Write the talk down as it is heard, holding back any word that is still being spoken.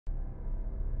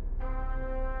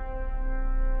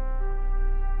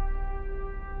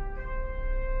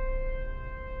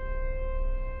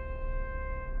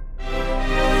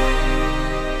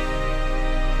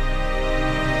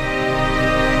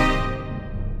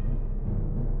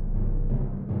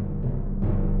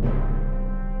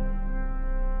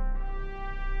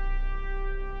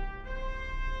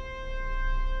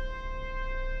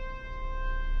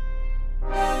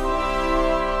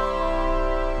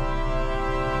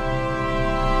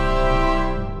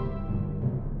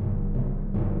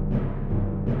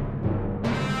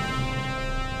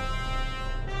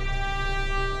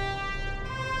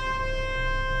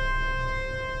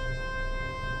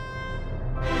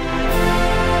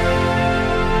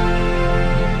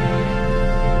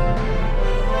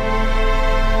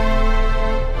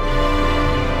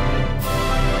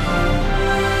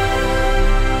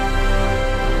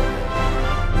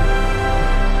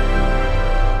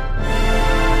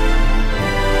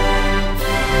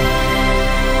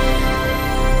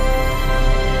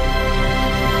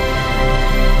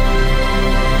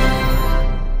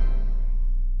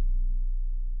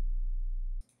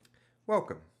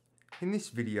In this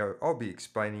video, I'll be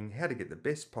explaining how to get the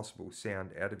best possible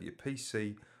sound out of your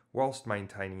PC whilst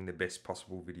maintaining the best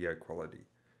possible video quality.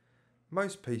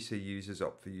 Most PC users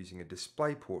opt for using a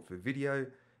DisplayPort for video,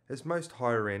 as most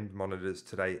higher end monitors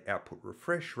today output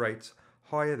refresh rates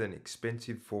higher than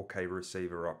expensive 4K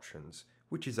receiver options,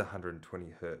 which is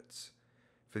 120Hz.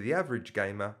 For the average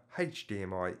gamer,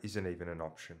 HDMI isn't even an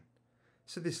option.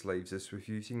 So this leaves us with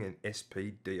using an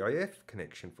SPDIF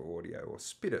connection for audio, or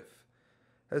SPDIF.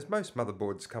 As most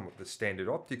motherboards come with the standard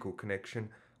optical connection,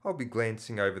 I'll be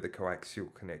glancing over the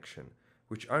coaxial connection,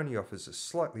 which only offers a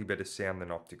slightly better sound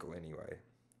than optical anyway.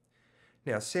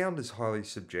 Now, sound is highly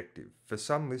subjective. For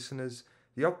some listeners,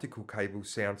 the optical cable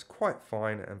sounds quite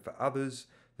fine, and for others,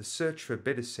 the search for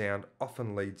better sound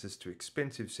often leads us to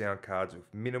expensive sound cards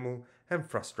with minimal and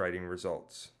frustrating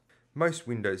results. Most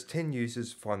Windows 10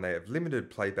 users find they have limited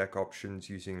playback options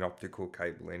using an optical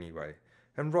cable anyway,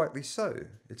 and rightly so.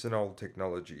 It's an old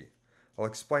technology. I'll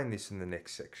explain this in the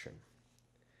next section.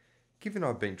 Given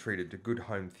I've been treated to good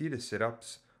home theatre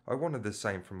setups, I wanted the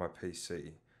same from my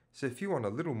PC. So if you want a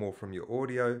little more from your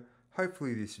audio,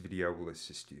 hopefully this video will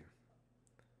assist you.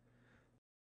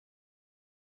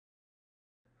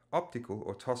 Optical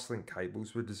or toslink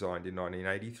cables were designed in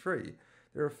 1983.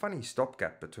 They're a funny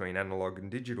stopgap between analog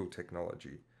and digital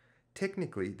technology.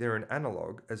 Technically, they're an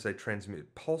analog as they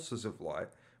transmit pulses of light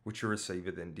which a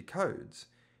receiver then decodes.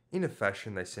 In a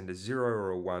fashion, they send a 0 or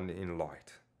a 1 in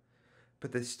light.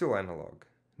 But they're still analog.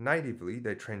 Natively,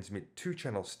 they transmit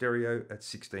 2-channel stereo at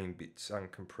 16 bits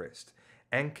uncompressed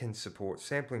and can support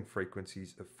sampling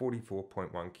frequencies of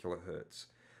 44.1 kHz.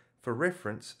 For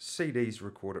reference, CDs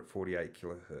record at 48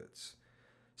 kHz.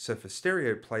 So for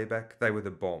stereo playback, they were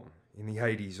the bomb, in the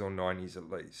 80s or 90s at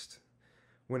least.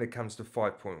 When it comes to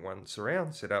 5.1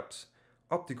 surround setups,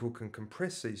 optical can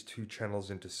compress these 2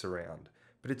 channels into surround,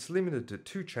 but it's limited to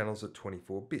 2 channels at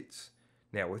 24 bits.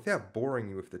 Now, without boring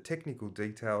you with the technical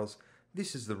details,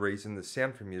 this is the reason the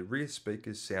sound from your rear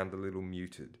speakers sound a little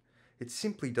muted. It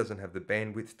simply doesn't have the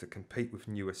bandwidth to compete with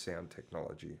newer sound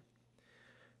technology.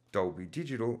 Dolby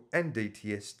Digital and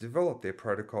DTS developed their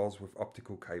protocols with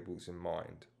optical cables in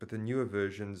mind, but the newer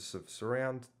versions of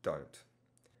surround don't.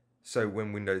 So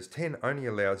when Windows 10 only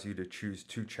allows you to choose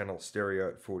 2-channel stereo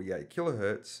at 48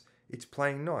 kHz, it's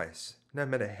playing nice, no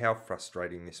matter how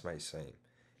frustrating this may seem,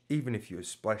 even if you are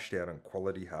splashed out on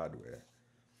quality hardware.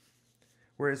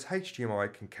 Whereas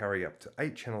HDMI can carry up to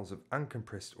 8 channels of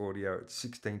uncompressed audio at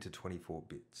 16 to 24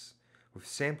 bits, with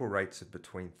sample rates of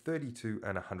between 32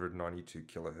 and 192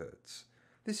 kHz.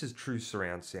 This is true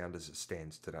surround sound as it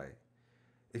stands today.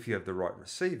 If you have the right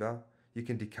receiver, you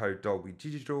can decode Dolby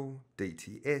Digital,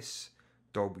 DTS,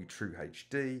 Dolby True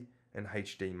HD, and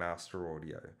HD Master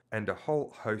Audio, and a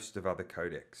whole host of other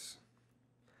codecs.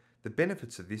 The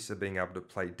benefits of this are being able to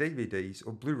play DVDs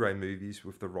or Blu-ray movies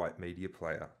with the right media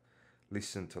player,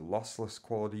 listen to lossless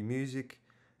quality music,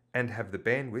 and have the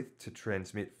bandwidth to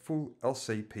transmit full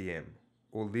LCPM,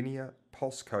 or linear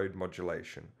pulse code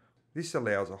modulation. This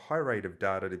allows a high rate of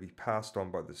data to be passed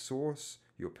on by the source,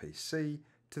 your PC,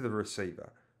 to the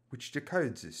receiver, which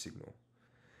decodes this signal.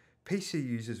 PC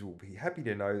users will be happy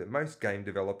to know that most game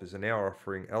developers are now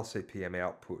offering LCPM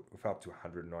output with up to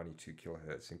 192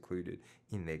 kHz included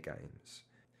in their games.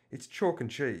 It's chalk and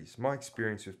cheese. My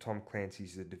experience with Tom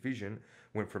Clancy's The Division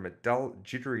went from a dull,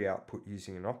 jittery output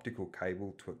using an optical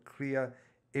cable to a clear,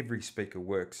 every speaker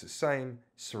works the same,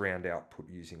 surround output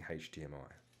using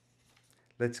HDMI.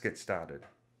 Let's get started.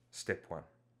 Step 1.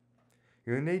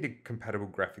 You'll need a compatible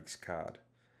graphics card.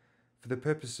 For the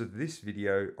purpose of this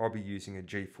video, I'll be using a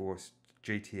GeForce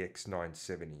GTX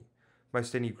 970.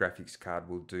 Most any graphics card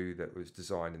will do that was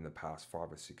designed in the past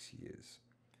 5 or 6 years.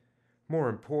 More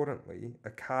importantly, a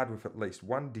card with at least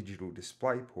one digital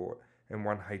display port and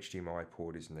one HDMI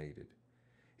port is needed.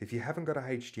 If you haven't got a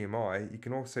HDMI, you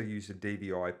can also use a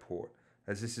DVI port,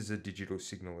 as this is a digital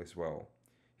signal as well.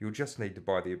 You'll just need to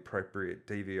buy the appropriate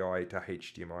DVI to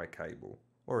HDMI cable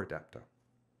or adapter.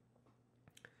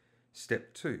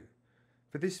 Step 2.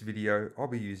 For this video, I'll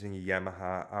be using a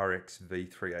Yamaha RX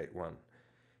V381.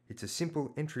 It's a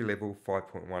simple entry-level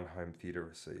 5.1 home theatre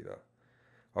receiver.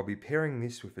 I'll be pairing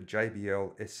this with a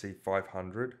JBL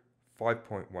SC500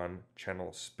 5.1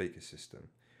 channel speaker system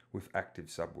with active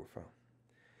subwoofer.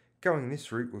 Going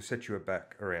this route will set you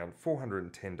back around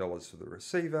 $410 for the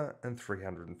receiver and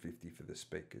 $350 for the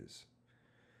speakers.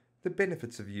 The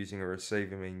benefits of using a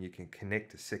receiver mean you can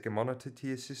connect a second monitor to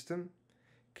your system,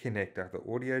 connect other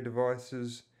audio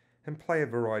devices, and play a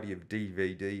variety of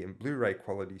DVD and Blu-ray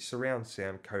quality surround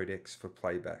sound codecs for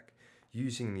playback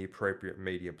using the appropriate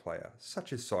media player,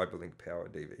 such as Cyberlink Power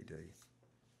DVD.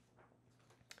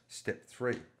 Step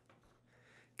 3.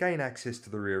 gain access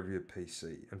to the rear of your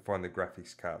PC and find the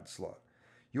graphics card slot.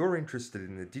 You're interested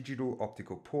in the digital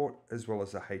optical port as well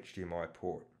as a HDMI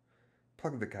port.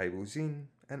 Plug the cables in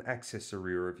and access the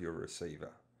rear of your receiver.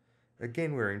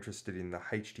 Again, we're interested in the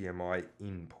HDMI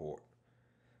in port.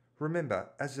 Remember,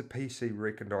 as the PC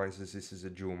recognises this as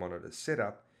a dual monitor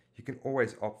setup, you can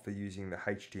always opt for using the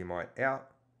HDMI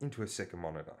out into a second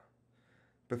monitor.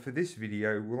 But for this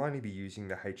video, we'll only be using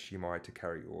the HDMI to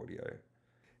carry audio.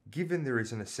 Given there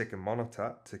isn't a second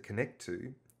monitor to connect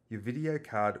to, your video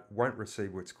card won't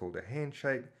receive what's called a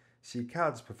handshake, so your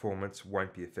card's performance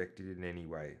won't be affected in any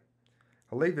way.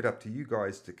 I'll leave it up to you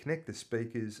guys to connect the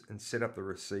speakers and set up the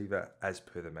receiver as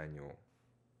per the manual.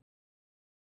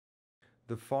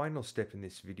 The final step in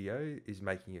this video is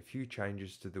making a few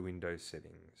changes to the Windows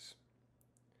settings.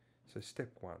 So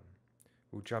step 1,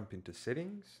 we'll jump into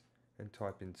settings and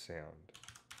type in sound.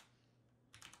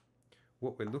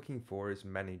 What we're looking for is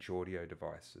manage audio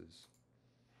devices.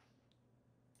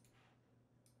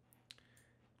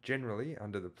 Generally,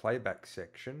 under the playback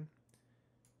section,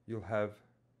 you'll have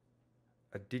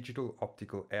a digital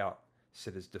optical out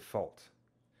set as default.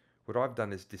 What I've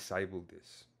done is disabled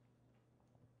this.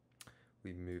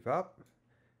 We move up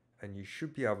and you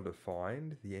should be able to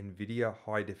find the NVIDIA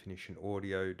high definition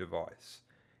audio device.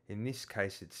 In this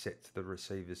case, it's set to the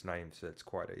receiver's name, so it's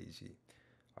quite easy.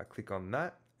 I click on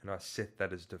that and I set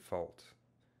that as default.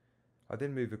 I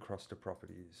then move across to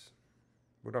properties.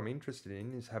 What I'm interested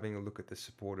in is having a look at the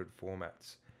supported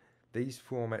formats. These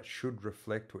formats should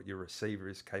reflect what your receiver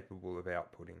is capable of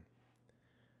outputting.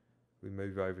 We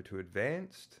move over to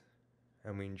advanced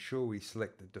and we ensure we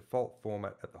select the default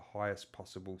format at the highest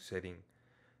possible setting.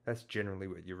 That's generally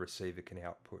what your receiver can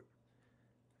output.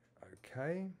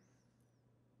 Okay.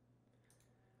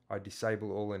 I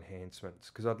disable all enhancements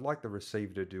because I'd like the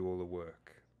receiver to do all the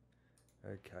work.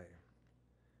 Okay.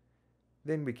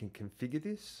 Then we can configure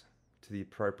this to the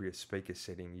appropriate speaker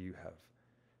setting you have.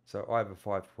 So I have a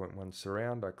 5.1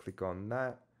 surround, I click on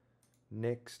that,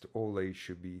 next, all these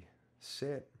should be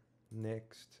set,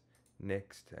 next,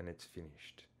 next, and it's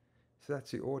finished. So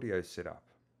that's the audio setup.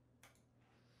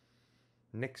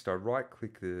 Next, I right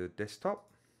click the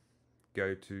desktop,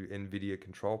 go to NVIDIA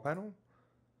control panel,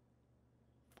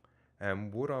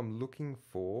 and what I'm looking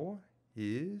for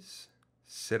is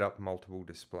set up multiple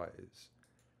displays.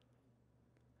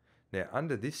 Now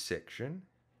under this section,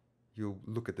 you'll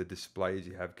look at the displays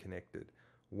you have connected,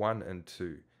 1 and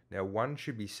 2. Now 1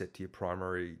 should be set to your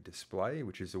primary display,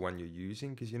 which is the one you're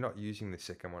using, because you're not using the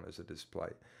second one as a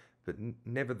display. But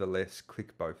nevertheless,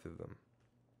 click both of them.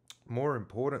 More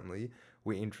importantly,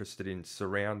 we're interested in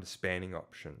surround spanning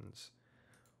options.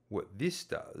 What this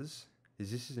does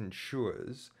is this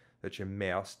ensures that your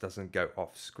mouse doesn't go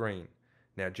off screen.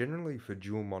 Now generally for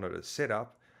dual monitor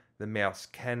setup, the mouse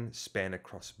can span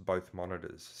across both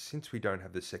monitors. Since we don't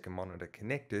have the second monitor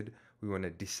connected, we want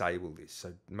to disable this,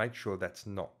 so make sure that's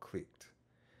not clicked.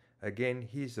 Again,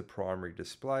 here's the primary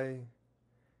display,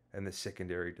 and the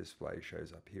secondary display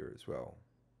shows up here as well.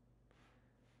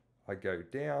 I go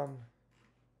down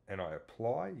and I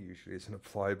apply, usually there's an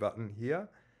apply button here,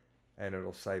 and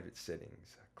it'll save its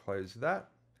settings. Close that,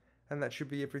 and that should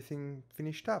be everything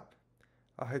finished up.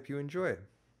 I hope you enjoy.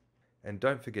 And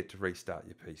don't forget to restart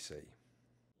your PC.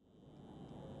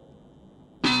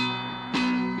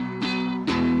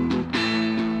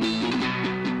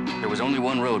 There was only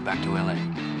one road back to LA.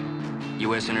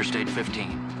 US Interstate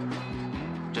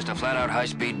 15. Just a flat-out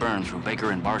high-speed burn through Baker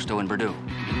and Barstow and Purdue.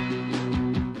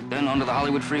 Then onto the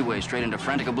Hollywood freeway straight into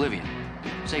frantic oblivion.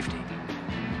 Safety.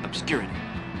 Obscurity.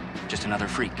 Just another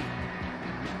freak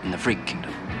in the freak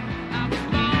kingdom.